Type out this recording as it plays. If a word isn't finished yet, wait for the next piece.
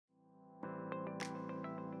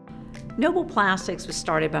Noble Plastics was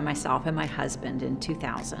started by myself and my husband in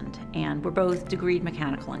 2000, and we're both degreed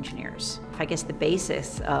mechanical engineers. I guess the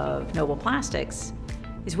basis of Noble Plastics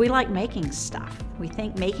is we like making stuff. We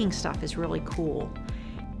think making stuff is really cool.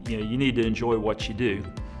 You know, you need to enjoy what you do,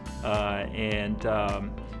 and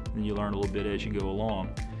then you learn a little bit as you go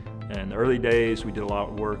along. In the early days, we did a lot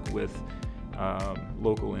of work with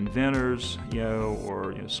local inventors,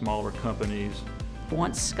 or smaller companies.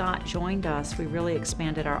 Once Scott joined us, we really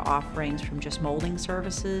expanded our offerings from just molding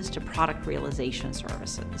services to product realization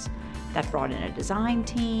services. That brought in a design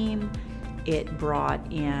team, it brought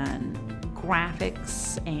in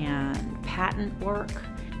graphics and patent work.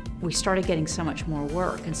 We started getting so much more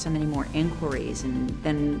work and so many more inquiries, and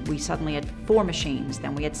then we suddenly had 4 machines,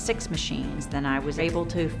 then we had 6 machines. Then I was able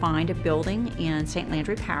to find a building in St.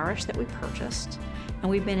 Landry Parish that we purchased, and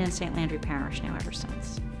we've been in St. Landry Parish now ever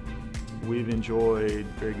since. We've enjoyed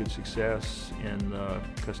very good success in the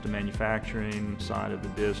custom manufacturing side of the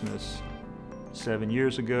business. 7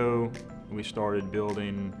 years ago, we started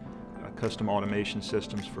building custom automation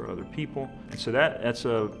systems for other people. And so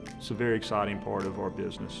it's a very exciting part of our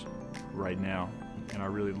business right now. And I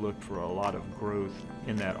really look for a lot of growth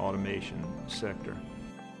in that automation sector.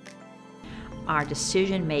 Our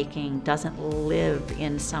decision making doesn't live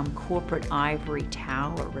in some corporate ivory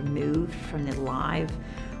tower removed from the live,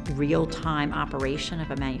 real-time operation of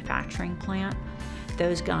a manufacturing plant.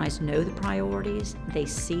 Those guys know the priorities, they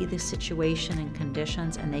see the situation and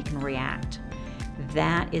conditions, and they can react.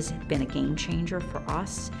 That has been a game changer for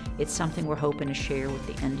us. It's something we're hoping to share with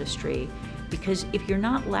the industry, because if you're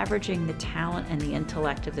not leveraging the talent and the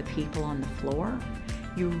intellect of the people on the floor,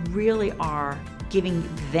 you really are giving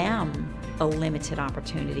them a limited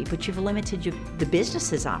opportunity, but you've limited the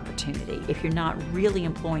business's opportunity if you're not really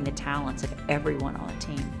employing the talents of everyone on the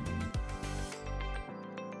team.